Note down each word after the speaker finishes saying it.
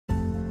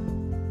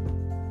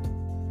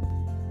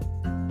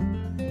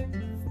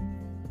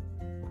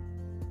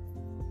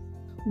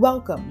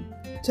Welcome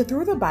to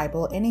Through the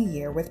Bible in a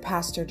Year with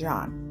Pastor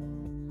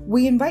John.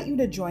 We invite you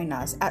to join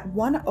us at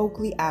 1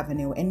 Oakleigh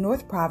Avenue in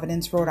North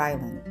Providence, Rhode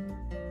Island.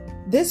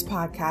 This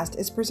podcast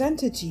is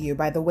presented to you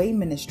by The Way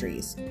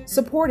Ministries,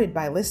 supported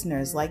by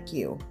listeners like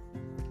you.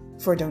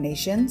 For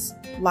donations,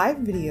 live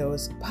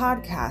videos,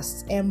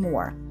 podcasts, and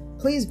more,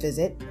 please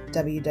visit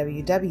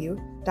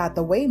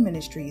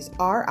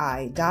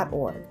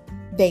www.thewayministriesri.org.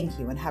 Thank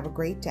you and have a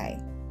great day.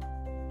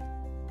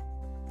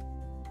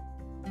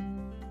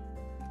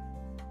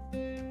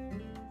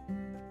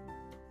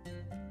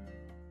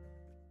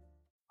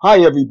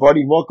 Hi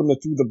everybody, welcome to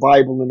Through the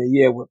Bible in a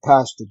Year with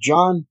Pastor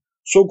John.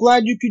 So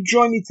glad you could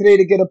join me today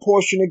to get a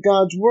portion of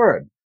God's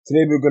Word.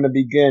 Today we're going to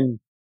begin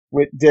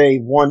with day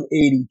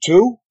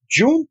 182,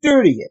 June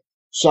 30th,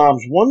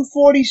 Psalms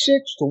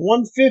 146 to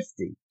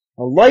 150,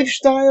 a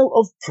lifestyle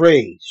of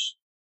praise.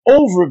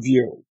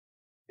 Overview.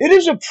 It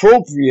is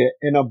appropriate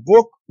in a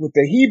book with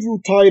the Hebrew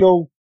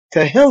title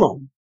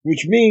Tehillim,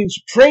 which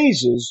means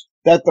praises,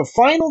 that the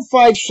final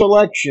 5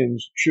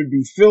 selections should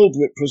be filled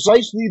with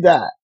precisely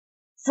that.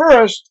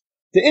 First,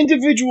 the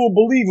individual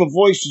believer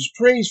voices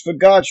praise for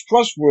God's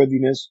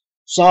trustworthiness,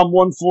 Psalm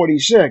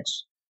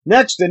 146.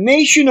 Next, the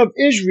nation of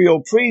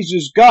Israel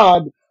praises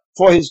God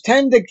for his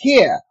tender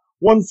care,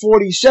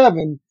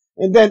 147.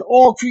 And then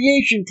all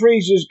creation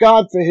praises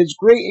God for his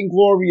great and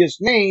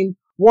glorious name,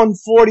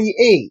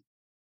 148.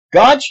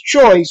 God's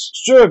choice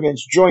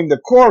servants join the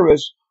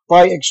chorus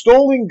by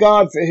extolling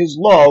God for his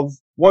love,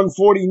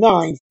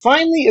 149,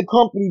 finally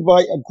accompanied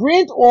by a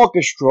grand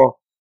orchestra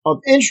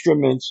of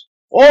instruments.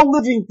 All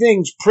living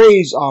things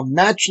praise our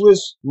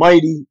matchless,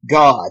 mighty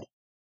God.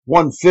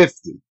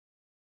 150.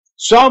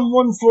 Psalm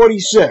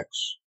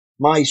 146,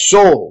 my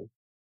soul.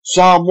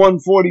 Psalm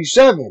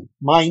 147,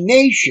 my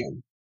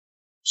nation.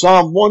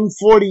 Psalm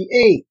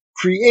 148,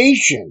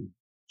 creation.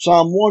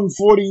 Psalm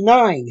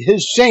 149,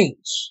 his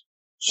saints.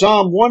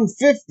 Psalm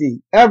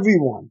 150,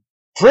 everyone.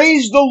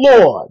 Praise the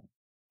Lord.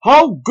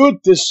 How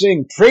good to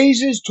sing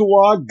praises to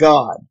our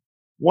God.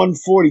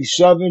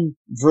 147,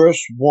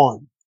 verse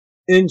 1.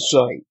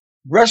 Insight.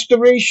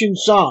 Restoration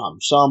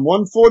Psalm, Psalm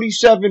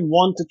 147,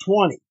 1 to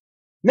 20.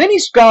 Many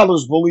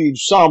scholars believe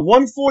Psalm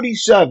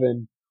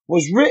 147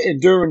 was written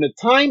during the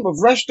time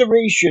of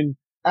restoration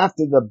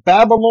after the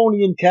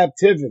Babylonian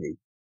captivity.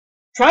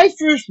 Try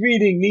first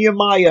reading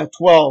Nehemiah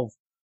 12,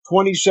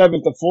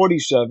 27 to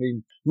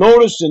 47,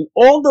 noticing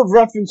all the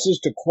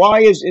references to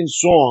choirs and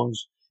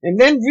songs, and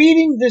then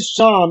reading this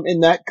psalm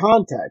in that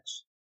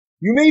context.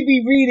 You may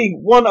be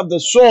reading one of the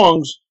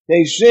songs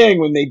they sang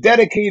when they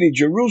dedicated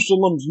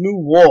Jerusalem's new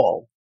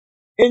wall.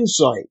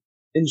 Insight.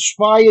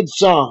 Inspired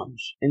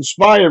Psalms.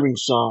 Inspiring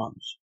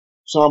Psalms.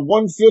 Psalm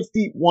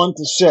 150, 1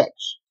 to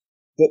 6.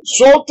 The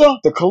Psalter,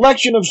 the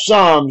collection of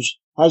Psalms,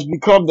 has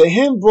become the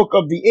hymn book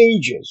of the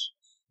ages.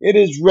 It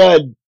is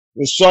read,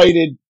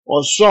 recited,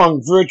 or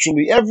sung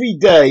virtually every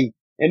day,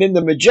 and in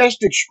the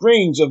majestic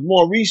strains of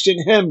more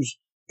recent hymns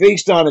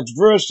based on its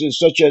verses,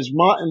 such as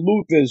Martin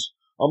Luther's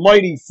A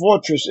Mighty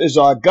Fortress is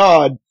Our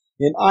God,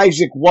 and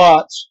Isaac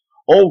Watts'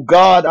 O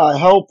God, our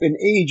help in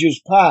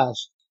ages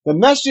past. The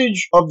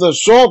message of the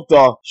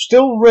Psalter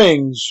still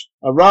rings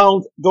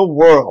around the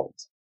world.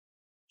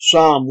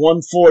 Psalm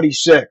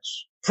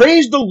 146.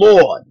 Praise the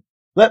Lord.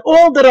 Let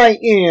all that I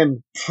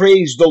am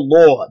praise the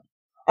Lord.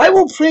 I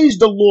will praise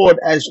the Lord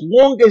as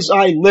long as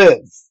I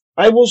live.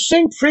 I will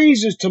sing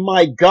praises to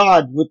my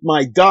God with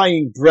my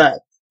dying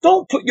breath.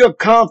 Don't put your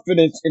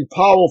confidence in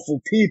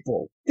powerful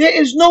people. There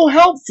is no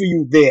help for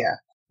you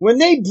there. When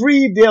they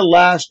breathe their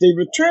last, they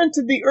return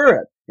to the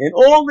earth, and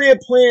all their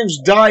plans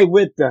die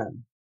with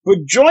them.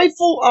 But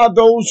joyful are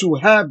those who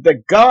have the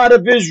God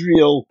of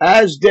Israel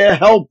as their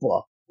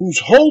helper, whose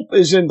hope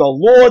is in the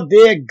Lord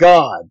their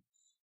God.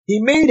 He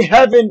made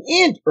heaven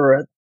and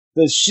earth,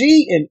 the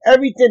sea and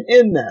everything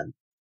in them.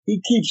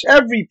 He keeps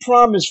every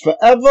promise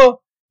forever.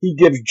 He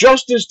gives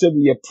justice to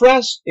the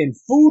oppressed and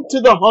food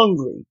to the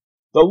hungry.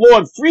 The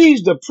Lord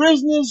frees the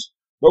prisoners.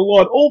 The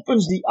Lord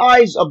opens the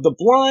eyes of the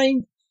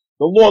blind.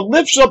 The Lord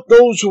lifts up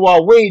those who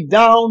are weighed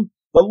down.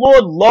 The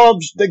Lord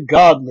loves the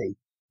godly.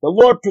 The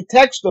Lord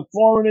protects the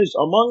foreigners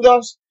among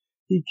us.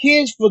 He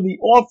cares for the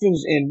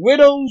orphans and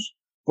widows,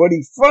 but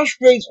he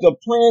frustrates the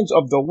plans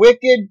of the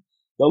wicked.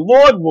 The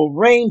Lord will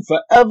reign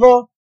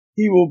forever.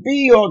 He will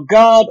be your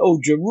God, O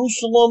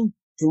Jerusalem,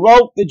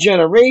 throughout the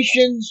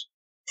generations.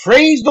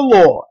 Praise the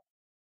Lord.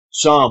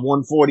 Psalm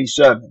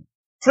 147.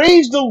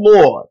 Praise the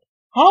Lord.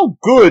 How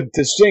good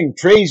to sing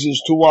praises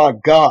to our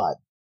God.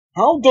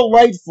 How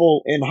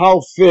delightful and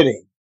how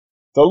fitting.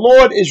 The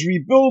Lord is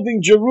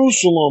rebuilding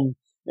Jerusalem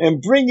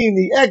and bringing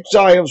the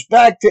exiles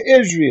back to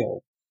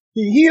Israel.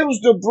 He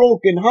heals the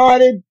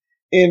brokenhearted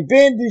and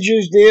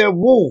bandages their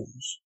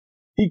wounds.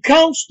 He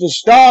counts the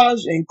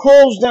stars and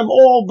calls them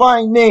all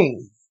by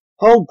name.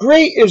 How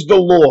great is the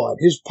Lord!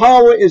 His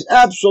power is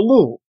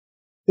absolute.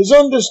 His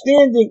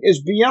understanding is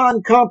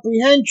beyond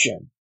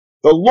comprehension.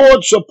 The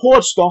Lord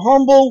supports the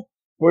humble,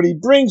 but he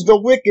brings the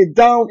wicked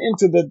down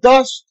into the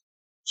dust.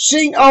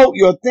 Sing out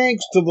your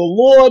thanks to the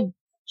Lord.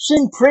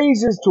 Sing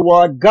praises to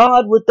our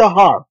God with the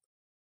harp.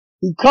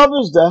 He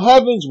covers the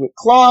heavens with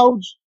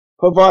clouds,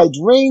 provides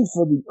rain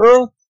for the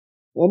earth,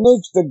 and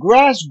makes the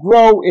grass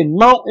grow in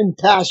mountain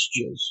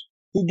pastures.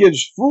 He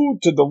gives food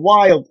to the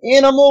wild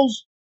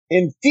animals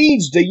and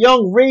feeds the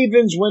young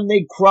ravens when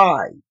they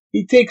cry.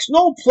 He takes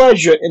no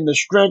pleasure in the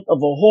strength of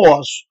a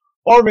horse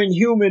or in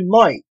human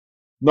might.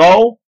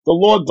 No, the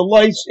Lord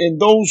delights in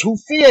those who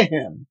fear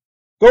him,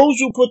 those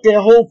who put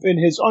their hope in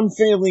his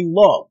unfailing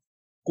love.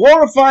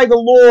 Glorify the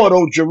Lord,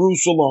 O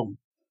Jerusalem.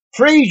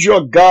 Praise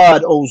your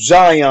God, O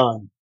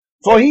Zion,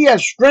 for he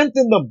has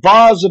strengthened the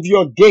bars of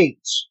your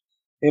gates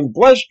and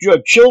blessed your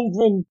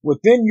children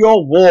within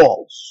your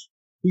walls.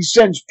 He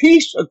sends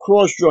peace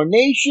across your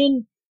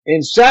nation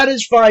and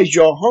satisfies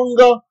your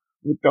hunger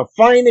with the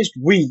finest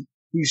wheat.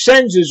 He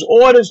sends his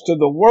orders to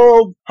the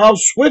world. How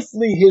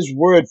swiftly his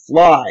word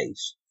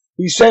flies.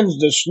 He sends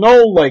the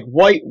snow like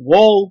white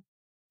wool.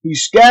 He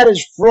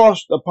scatters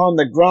frost upon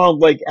the ground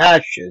like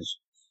ashes.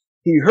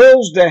 He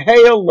hurls the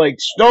hail like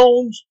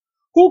stones.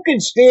 Who can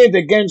stand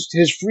against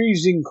his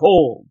freezing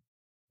cold?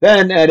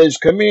 Then at his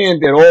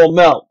command it all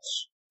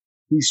melts.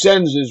 He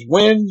sends his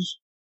winds,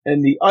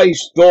 and the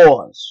ice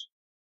thaws.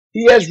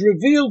 He has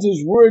revealed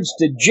his words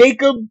to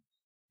Jacob,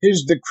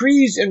 his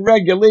decrees and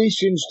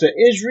regulations to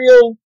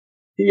Israel.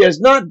 He has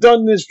not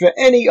done this for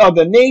any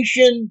other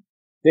nation.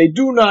 They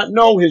do not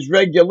know his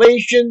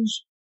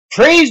regulations.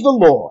 Praise the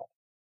Lord.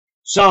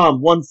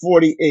 Psalm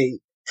 148.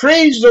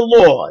 Praise the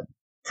Lord.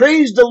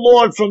 Praise the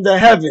Lord from the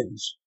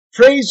heavens.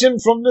 Praise him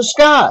from the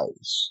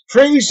skies.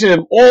 Praise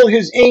him, all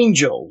his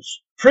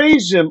angels.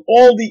 Praise him,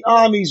 all the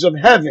armies of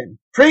heaven.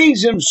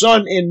 Praise him,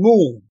 sun and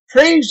moon.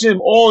 Praise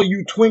him, all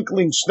you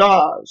twinkling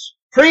stars.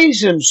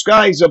 Praise him,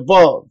 skies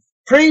above.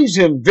 Praise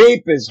him,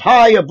 vapors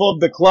high above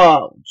the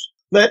clouds.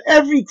 Let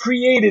every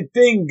created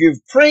thing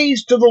give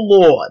praise to the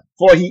Lord,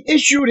 for he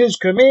issued his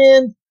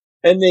command,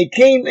 and they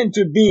came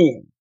into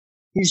being.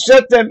 He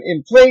set them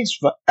in place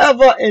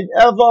forever and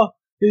ever.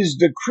 His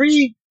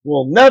decree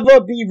will never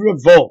be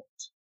revoked.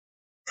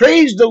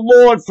 Praise the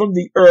Lord from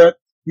the earth,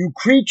 you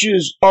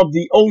creatures of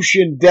the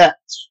ocean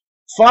depths.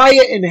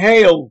 Fire and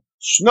hail,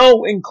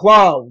 snow and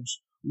clouds,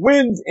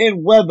 wind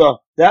and weather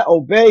that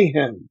obey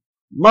him.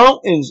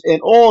 Mountains and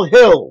all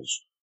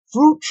hills,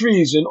 fruit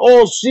trees and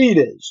all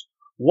cedars,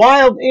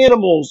 wild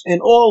animals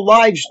and all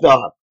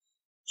livestock,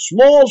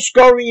 small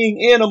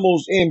scurrying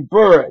animals and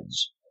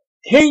birds,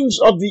 kings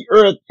of the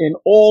earth and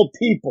all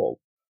people,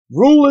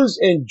 rulers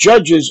and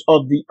judges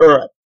of the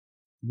earth,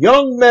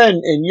 young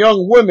men and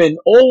young women,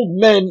 old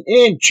men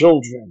and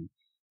children.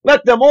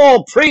 Let them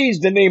all praise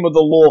the name of the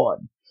Lord,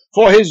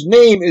 for his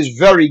name is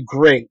very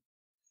great.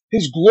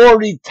 His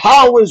glory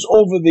towers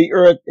over the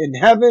earth and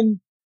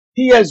heaven.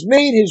 He has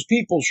made his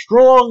people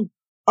strong,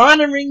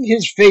 honoring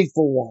his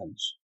faithful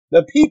ones,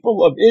 the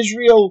people of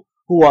Israel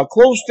who are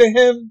close to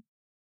him.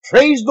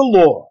 Praise the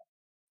Lord.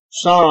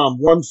 Psalm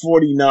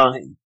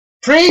 149.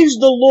 Praise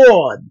the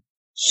Lord.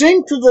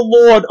 Sing to the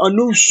Lord a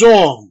new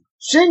song.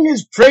 Sing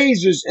his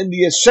praises in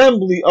the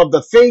assembly of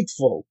the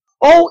faithful.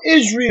 O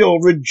Israel,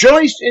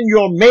 rejoice in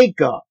your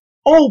Maker.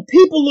 O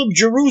people of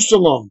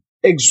Jerusalem,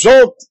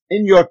 exult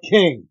in your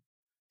King.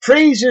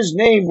 Praise his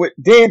name with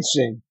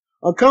dancing,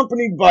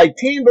 accompanied by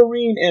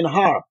tambourine and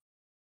harp.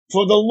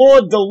 For the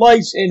Lord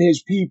delights in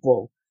his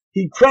people.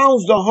 He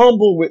crowns the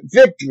humble with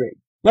victory.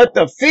 Let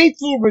the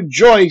faithful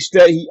rejoice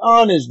that he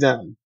honors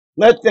them.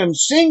 Let them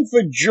sing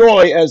for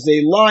joy as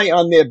they lie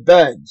on their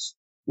beds.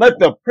 Let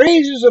the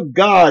praises of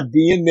God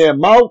be in their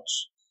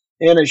mouths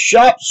and a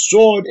sharp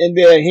sword in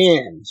their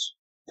hands,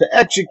 to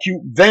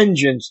execute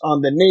vengeance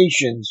on the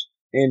nations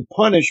and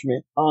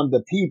punishment on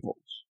the peoples,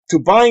 to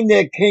bind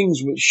their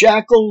kings with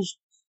shackles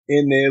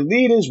and their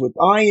leaders with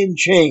iron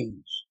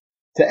chains,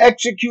 to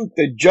execute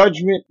the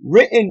judgment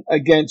written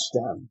against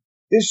them.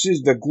 This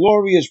is the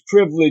glorious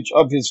privilege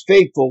of his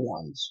faithful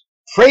ones.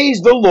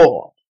 Praise the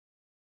Lord.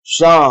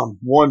 Psalm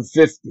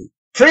 150.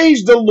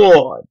 Praise the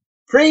Lord.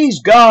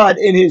 Praise God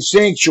in his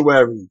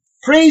sanctuary.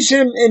 Praise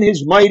him in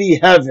his mighty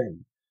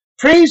heaven.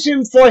 Praise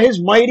him for his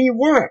mighty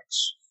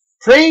works.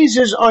 Praise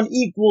his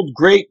unequaled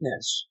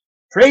greatness.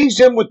 Praise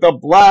him with the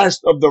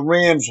blast of the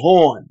ram's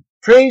horn.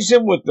 Praise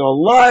him with the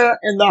lyre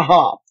and the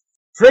harp.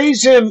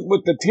 Praise him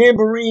with the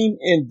tambourine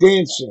and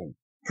dancing.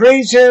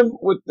 Praise him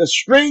with the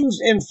strings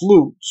and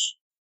flutes.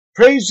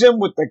 Praise him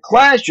with the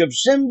clash of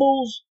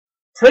cymbals.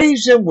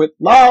 Praise him with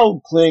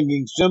loud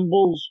clanging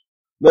cymbals.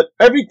 Let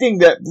everything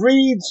that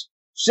breathes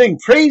sing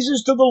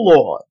praises to the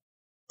Lord.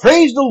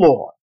 Praise the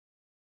Lord.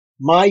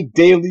 My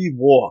daily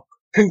walk.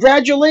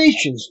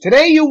 Congratulations!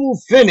 Today you will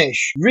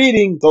finish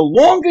reading the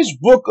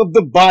longest book of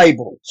the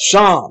Bible,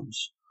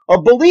 Psalms,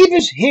 a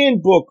believer's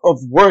handbook of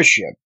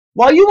worship.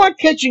 While you are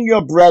catching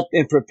your breath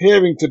and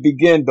preparing to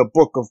begin the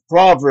book of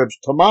Proverbs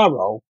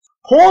tomorrow,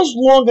 pause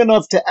long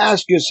enough to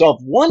ask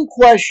yourself one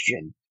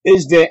question.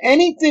 Is there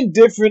anything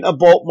different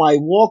about my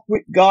walk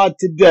with God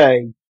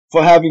today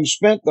for having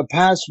spent the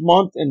past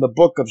month in the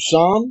book of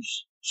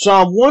Psalms?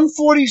 Psalm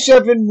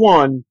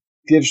 147:1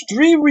 gives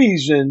 3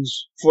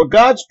 reasons for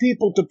God's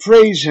people to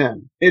praise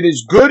him. It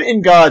is good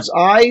in God's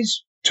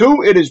eyes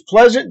 2, it is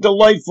pleasant,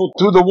 delightful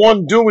to the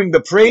one doing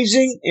the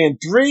praising. And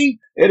 3,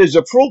 it is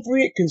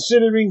appropriate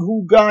considering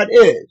who God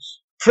is.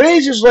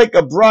 Praise is like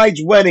a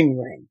bride's wedding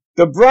ring.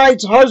 The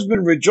bride's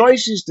husband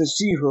rejoices to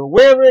see her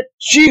wear it.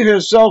 She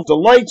herself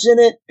delights in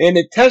it, and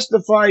it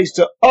testifies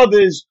to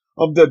others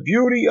of the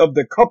beauty of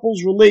the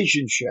couple's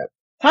relationship.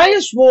 Tie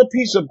a small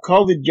piece of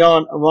colored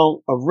yarn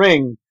around a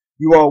ring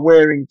you are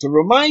wearing to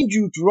remind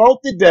you throughout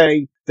the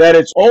day that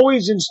it's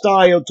always in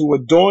style to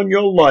adorn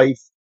your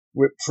life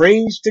with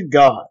praise to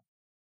God.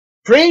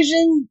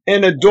 Praising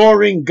and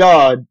adoring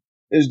God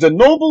is the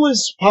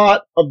noblest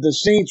part of the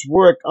saint's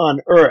work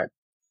on earth,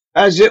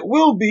 as it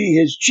will be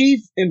his chief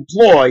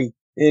employ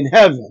in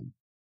heaven.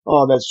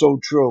 Oh, that's so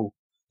true.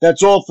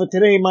 That's all for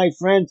today, my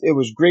friends. It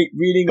was great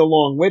reading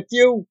along with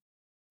you.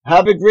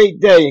 Have a great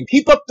day and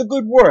keep up the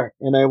good work,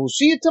 and I will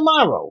see you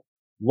tomorrow.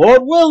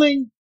 Lord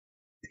willing,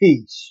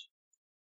 peace.